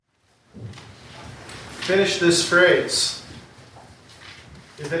finish this phrase.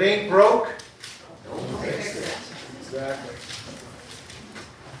 If it ain't broke, don't fix it. Exactly.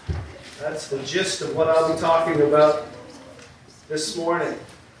 That's the gist of what I'll be talking about this morning.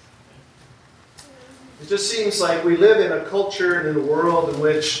 It just seems like we live in a culture and in a world in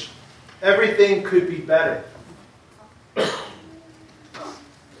which everything could be better.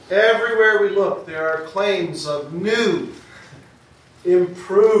 Everywhere we look, there are claims of new,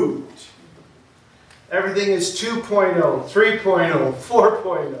 improved. Everything is 2.0, 3.0,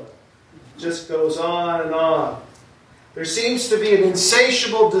 4.0. Just goes on and on. There seems to be an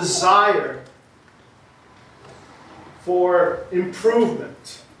insatiable desire for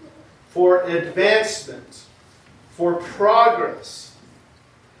improvement, for advancement, for progress.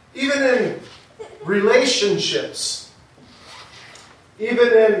 Even in relationships, even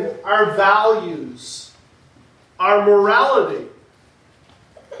in our values, our morality,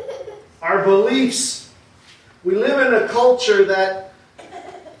 our beliefs. We live in a culture that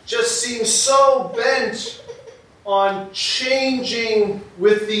just seems so bent on changing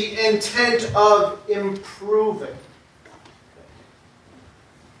with the intent of improving.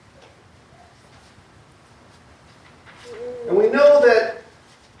 And we know that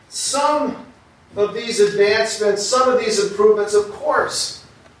some of these advancements, some of these improvements, of course,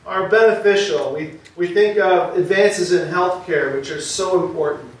 are beneficial. We think of advances in healthcare, which are so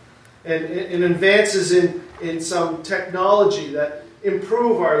important, and advances in some technology that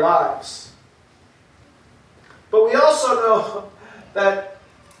improve our lives. But we also know that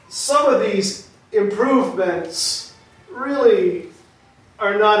some of these improvements really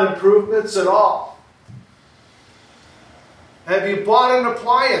are not improvements at all. Have you bought an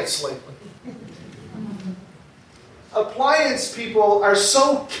appliance lately? Appliance people are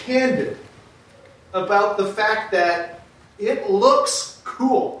so candid about the fact that it looks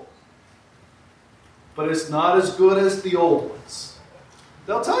cool, but it's not as good as the old ones.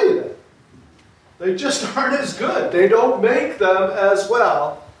 They'll tell you that. They just aren't as good. They don't make them as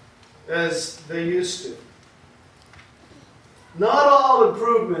well as they used to. Not all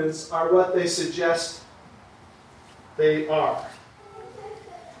improvements are what they suggest they are.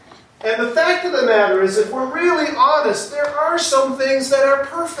 And the fact of the matter is, if we're really honest, there are some things that are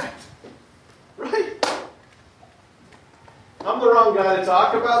perfect. Right? I'm the wrong guy to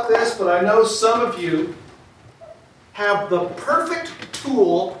talk about this, but I know some of you have the perfect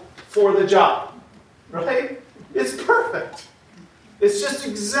tool for the job. Right? It's perfect. It's just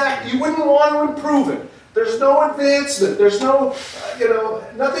exact. You wouldn't want to improve it. There's no advancement. There's no,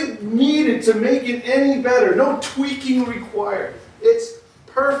 nothing needed to make it any better. No tweaking required. It's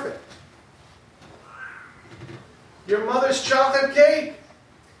perfect. Your mother's chocolate cake?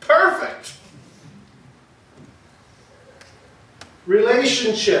 Perfect.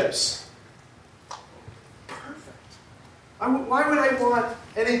 Relationships? Perfect. Why would I want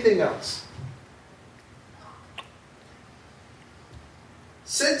anything else?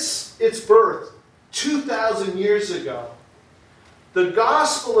 Since its birth, 2,000 years ago, the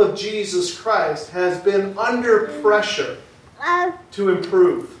gospel of Jesus Christ has been under pressure to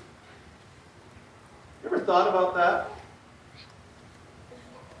improve. You ever thought about that?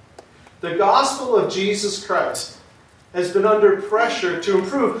 The gospel of Jesus Christ has been under pressure to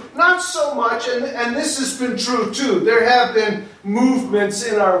improve. Not so much, and this has been true too. There have been movements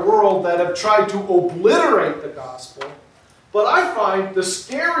in our world that have tried to obliterate the gospel. But I find the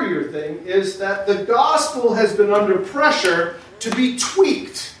scarier thing is that the gospel has been under pressure to be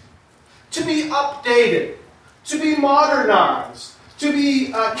tweaked, to be updated, to be modernized, to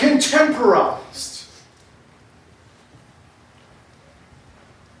be contemporized.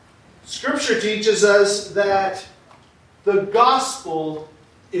 Scripture teaches us that the gospel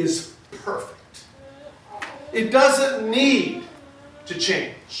is perfect. It doesn't need to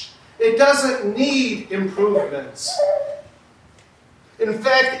change. It doesn't need improvements. In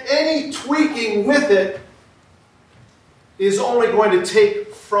fact, any tweaking with it is only going to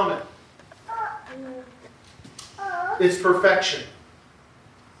take from it its perfection.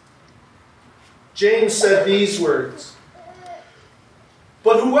 James said these words,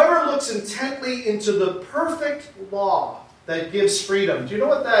 "But whoever looks intently into the perfect law that gives freedom." Do you know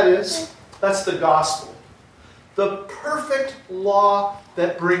what that is? That's the gospel. The perfect law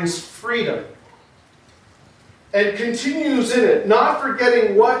that brings freedom. And continues in it, not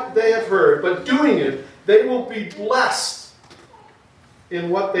forgetting what they have heard, but doing it, they will be blessed in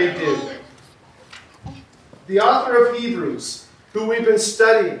what they do. The author of Hebrews, who we've been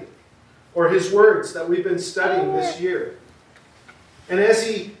studying, or his words that we've been studying this year. And as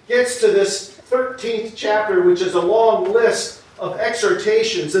he gets to this 13th chapter, which is a long list of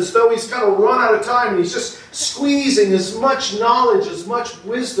exhortations, as though he's kind of run out of time and he's just squeezing as much knowledge, as much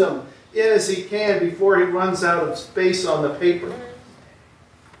wisdom in as he can before he runs out of space on the paper.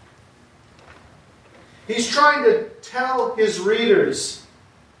 He's trying to tell his readers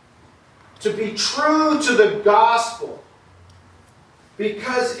to be true to the gospel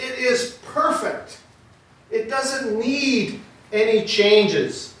because it is perfect. It doesn't need any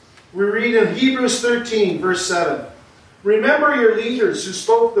changes. We read in Hebrews 13, verse 7. Remember your leaders who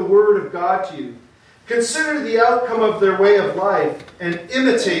spoke the word of God to you. Consider the outcome of their way of life and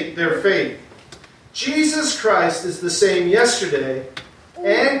imitate their faith. Jesus Christ is the same yesterday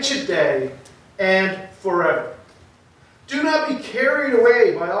and today and forever. Do not be carried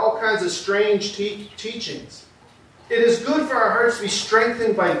away by all kinds of strange teachings. It is good for our hearts to be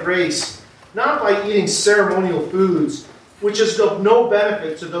strengthened by grace, not by eating ceremonial foods, which is of no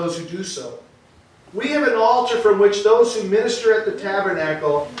benefit to those who do so. We have an altar from which those who minister at the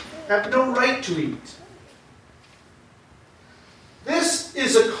tabernacle have no right to eat. This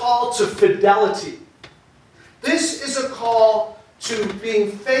is a call to fidelity. This is a call to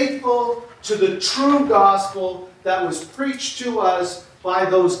being faithful to the true gospel that was preached to us by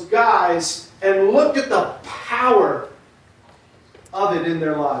those guys, and look at the power of it in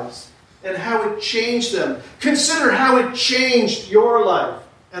their lives and how it changed them. Consider how it changed your life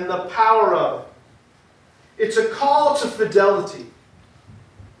and the power of it. It's a call to fidelity.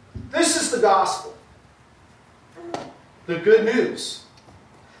 This is the gospel. The good news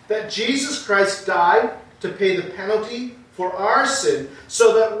that Jesus Christ died to pay the penalty for our sin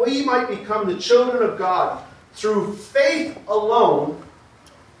so that we might become the children of God through faith alone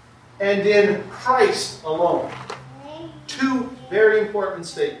and in Christ alone. Two very important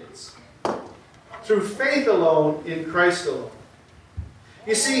statements. Through faith alone, in Christ alone.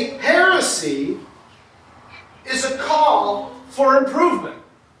 You see, heresy is a call for improvement.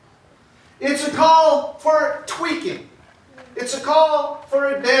 It's a call for tweaking. It's a call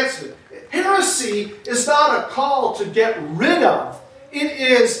for advancement. Heresy is not a call to get rid of. It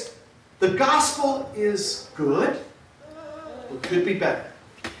is, the gospel is good, but could be better.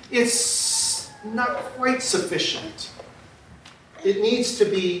 It's not quite sufficient. It needs to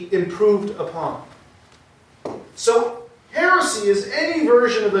be improved upon. So, heresy is any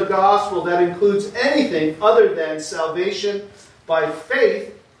version of the gospel that includes anything other than salvation by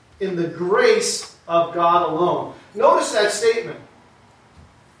faith in the grace of God alone. Notice that statement.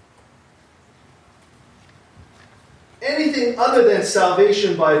 Anything other than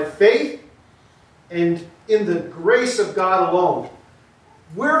salvation by faith and in the grace of God alone.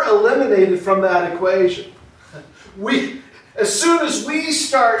 We're eliminated from that equation. As soon as we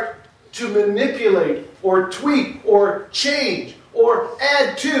start to manipulate or tweak or change or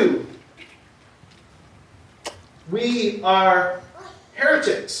add to, we are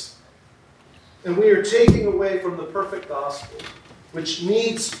heretics. And we are taking away from the perfect gospel, which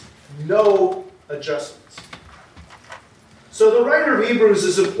needs no adjustments. So the writer of Hebrews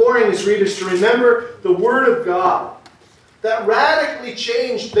is imploring his readers to remember the Word of God that radically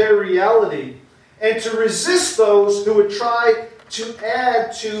changed their reality, and to resist those who would try to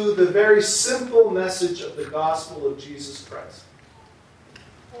add to the very simple message of the gospel of Jesus Christ.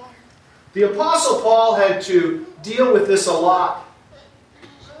 The Apostle Paul had to deal with this a lot.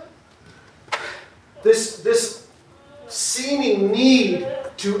 This seeming need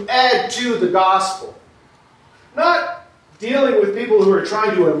to add to the gospel. Not dealing with people who are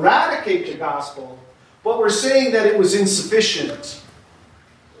trying to eradicate the gospel, but we're saying that it was insufficient.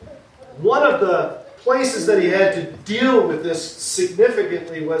 One of the places that he had to deal with this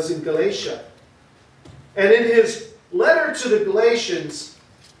significantly was in Galatia. And in his letter to the Galatians,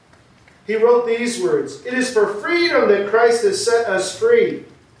 he wrote these words: "It is for freedom that Christ has set us free.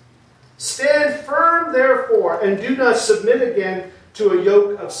 Stand firm, therefore, and do not submit again to a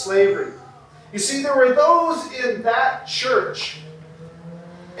yoke of slavery." You see, there were those in that church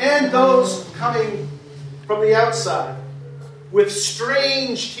and those coming from the outside with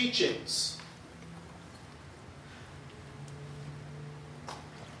strange teachings.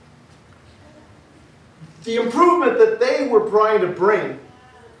 The improvement that they were trying to bring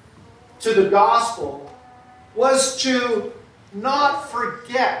to the gospel was to not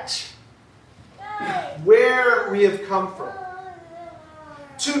forget where we have come from.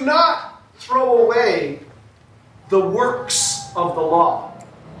 To not throw away the works of the law.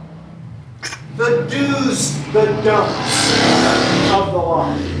 The do's, the don'ts of the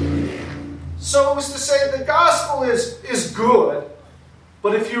law. So it was to say the gospel is good,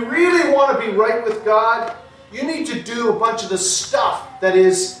 but if you really want to be right with God, you need to do a bunch of the stuff that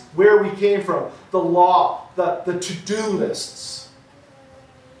is where we came from. The law, the to-do lists.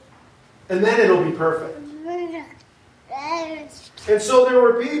 and then it'll be perfect. And so there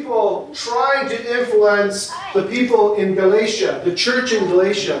were people trying to influence the people in Galatia, the church in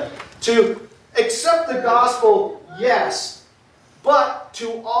Galatia, to accept the gospel, yes, but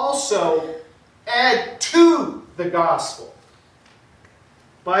to also add to the gospel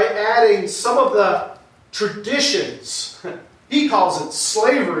by adding some of the traditions. He calls it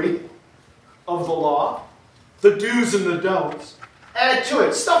slavery of the law, the do's and the don'ts. Add to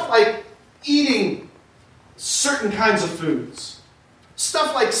it stuff like eating certain kinds of foods.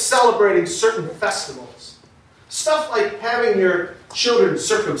 Stuff like celebrating certain festivals. Stuff like having your children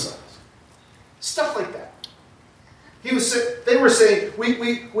circumcised. Stuff like that. They were saying,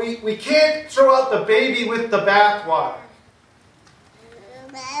 we can't throw out the baby with the bathwater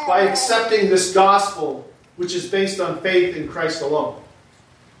by accepting this gospel, which is based on faith in Christ alone.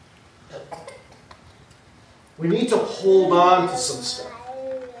 We need to hold on to some stuff.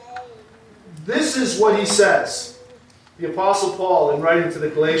 This is what he says. The Apostle Paul, in writing to the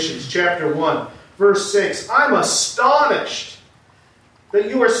Galatians, chapter 1, verse 6, I'm astonished that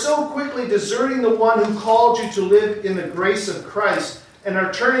you are so quickly deserting the one who called you to live in the grace of Christ and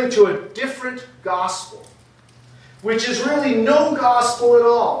are turning to a different gospel, which is really no gospel at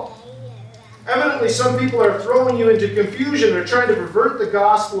all. Evidently, some people are throwing you into confusion or trying to pervert the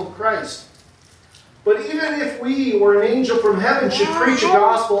gospel of Christ. But even if we or an angel from heaven should preach a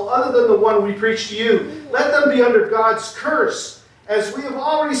gospel other than the one we preach to you, let them be under God's curse. As we have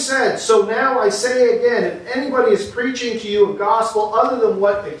already said, so now I say again, if anybody is preaching to you a gospel other than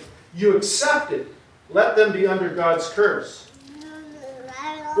what you accepted, let them be under God's curse.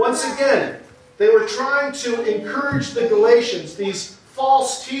 Once again, they were trying to encourage the Galatians, these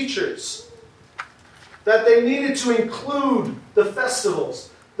false teachers, that they needed to include the festivals,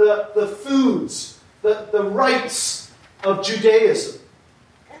 the foods, the rites of Judaism.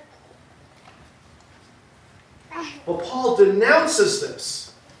 Well, Paul denounces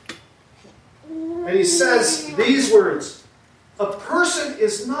this. And he says these words, a person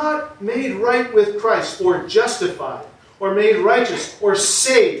is not made right with Christ or justified or made righteous or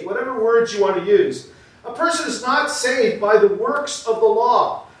saved, whatever words you want to use. A person is not saved by the works of the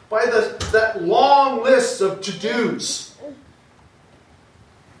law, by that long list of to-dos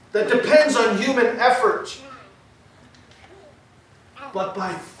that depends on human effort, but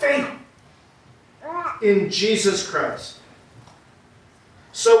by faith in Jesus Christ.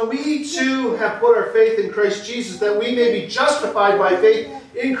 So we too have put our faith in Christ Jesus, that we may be justified by faith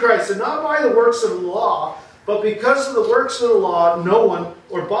in Christ, and not by the works of the law, but because of the works of the law,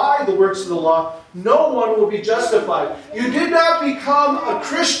 by the works of the law, no one will be justified. You did not become a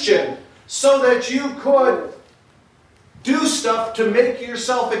Christian so that you could do stuff to make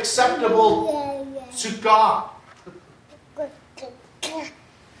yourself acceptable to God.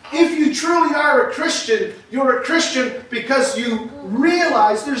 If you truly are a Christian, you're a Christian because you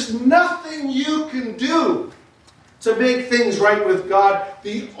realize there's nothing you can do to make things right with God.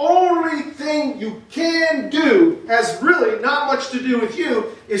 The only thing you can do has really not much to do with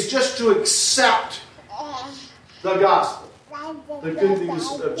you, is just to accept the gospel, the good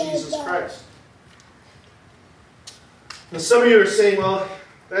news of Jesus Christ. Now, some of you are saying, well,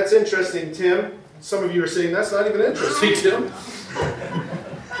 that's interesting, Tim. Some of you are saying, that's not even interesting, Tim.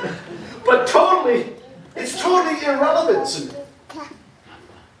 But it's totally irrelevant to me.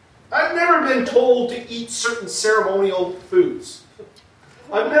 I've never been told to eat certain ceremonial foods.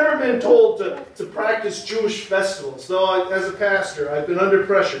 I've never been told to practice Jewish festivals, though as a pastor, I've been under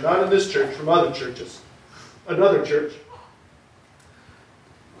pressure, not in this church, from other churches, another church,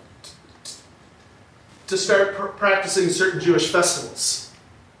 to start practicing certain Jewish festivals.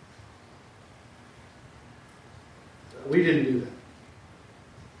 We didn't do that.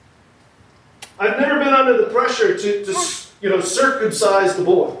 I've never been under the pressure to circumcise the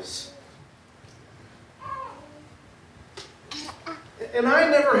boys. And I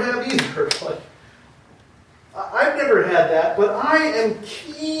never have either. I've never had that, but I am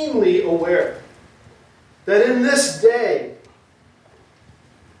keenly aware that in this day,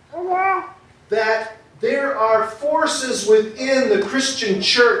 that there are forces within the Christian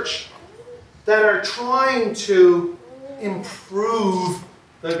church that are trying to improve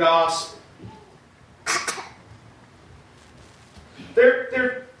the gospel.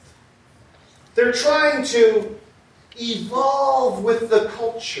 They're trying to evolve with the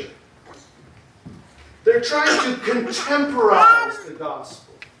culture. They're trying to contemporize the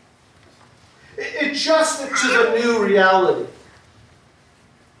gospel. Adjust it to the new reality.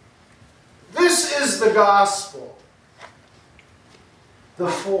 This is the gospel. The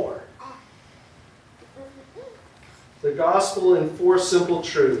four. The gospel in four simple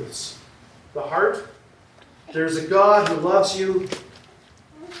truths. the heart. There's a God who loves you,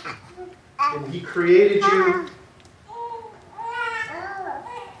 and He created you.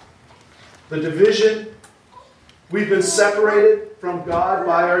 The division, we've been separated from God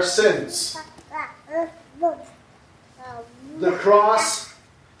by our sins. The cross,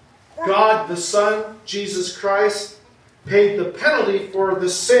 God the Son, Jesus Christ, paid the penalty for the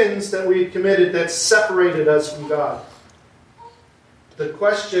sins that we had committed that separated us from God. The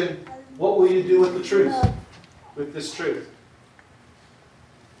question, what will you do with the truth? With this truth?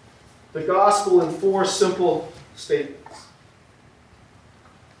 The gospel in 4 simple statements.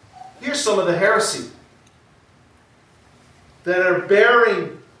 Here's some of the heresy that are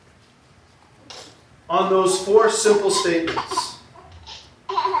bearing on those 4 simple statements.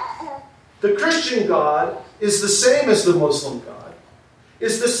 The Christian God is the same as the Muslim God,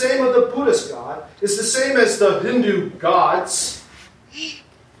 is the same as the Buddhist God, is the same as the Hindu gods.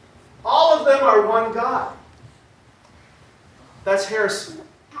 All of them are one God. That's heresy.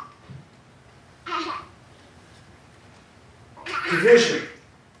 Division.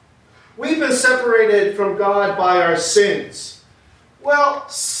 We've been separated from God by our sins. Well,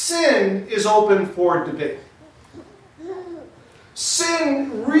 sin is open for debate.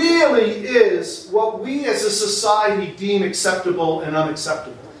 Sin really is what we as a society deem acceptable and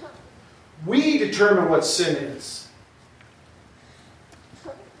unacceptable. We determine what sin is.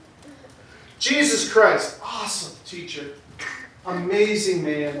 Jesus Christ, awesome teacher, amazing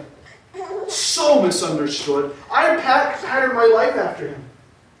man, so misunderstood. I patterned my life after him.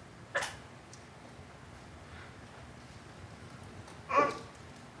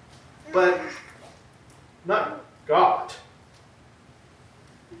 But not God.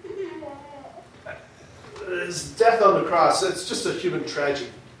 His death on the cross, it's just a human tragedy.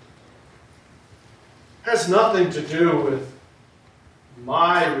 It has nothing to do with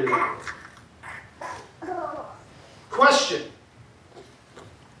my reality. Question.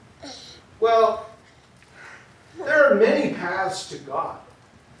 Well, there are many paths to God.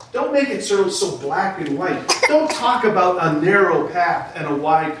 Don't make it so black and white. Don't talk about a narrow path and a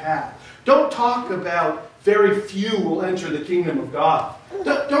wide path. Don't talk about very few will enter the kingdom of God.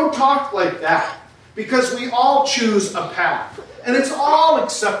 Don't talk like that. Because we all choose a path. And it's all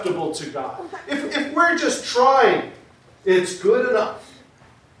acceptable to God. If we're just trying, it's good enough.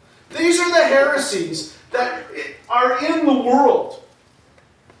 These are the heresies that are in the world.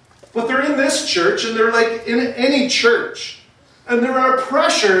 But they're in this church, and they're like in any church. And there are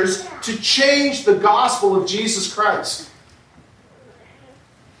pressures to change the gospel of Jesus Christ.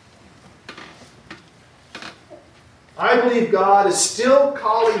 I believe God is still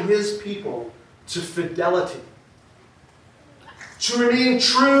calling His people to fidelity. To remain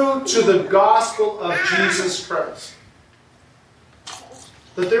true to the gospel of Jesus Christ.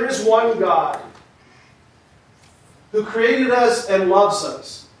 That there is one God who created us and loves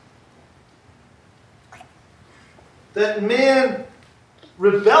us. That man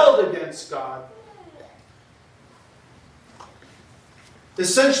rebelled against God,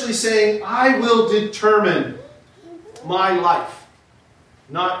 essentially saying, I will determine my life,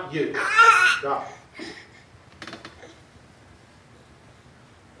 not you, God.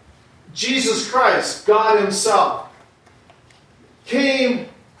 Jesus Christ, God Himself, came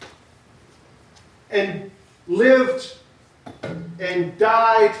and lived and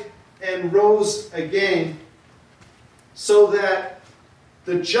died and rose again so that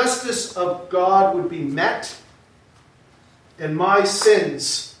the justice of God would be met and my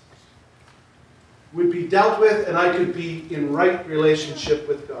sins would be dealt with and I could be in right relationship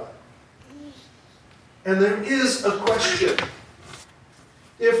with God. And there is a question.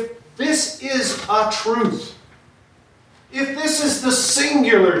 If this is a truth, if this is the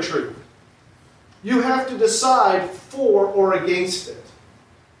singular truth, you have to decide for or against it.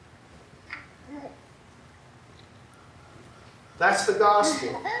 That's the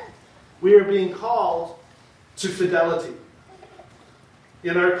gospel. We are being called to fidelity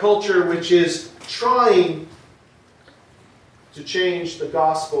in our culture, which is trying to change the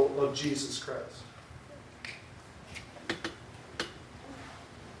gospel of Jesus Christ.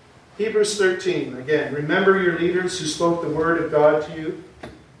 Hebrews 13, again, remember your leaders who spoke the word of God to you.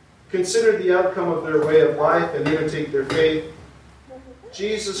 Consider the outcome of their way of life and imitate their faith.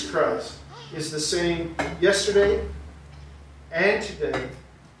 Jesus Christ is the same yesterday and today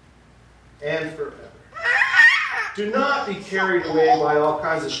and forever. Do not be carried away by all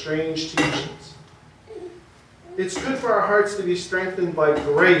kinds of strange teachings. It's good for our hearts to be strengthened by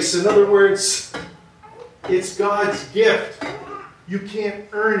grace. In other words, it's God's gift. You can't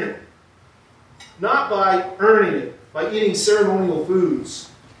earn it. Not by earning it, by eating ceremonial foods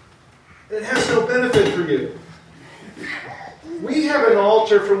It has no benefit for you. We have an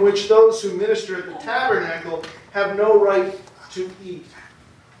altar from which those who minister at the tabernacle have no right to eat.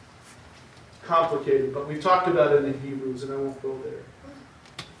 Complicated, but we talked about it in Hebrews, and I won't go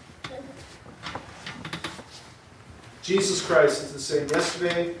there. Jesus Christ is the same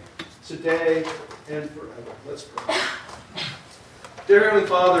yesterday, today, and forever. Let's pray. Dear Heavenly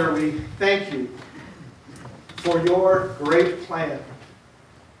Father, we thank you for your great plan,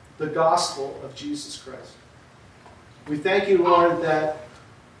 the gospel of Jesus Christ. We thank you, Lord, that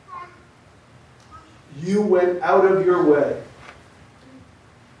you went out of your way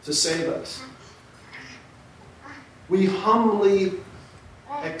to save us. We humbly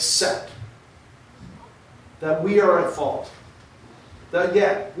accept that we are at fault, that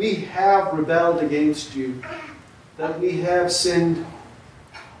yet we have rebelled against you, that we have sinned,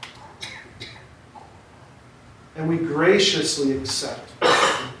 and we graciously accept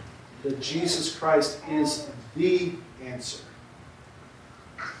that Jesus Christ is the answer.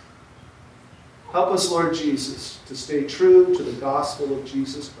 Help us, Lord Jesus, to stay true to the gospel of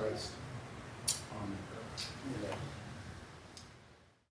Jesus Christ. Amen.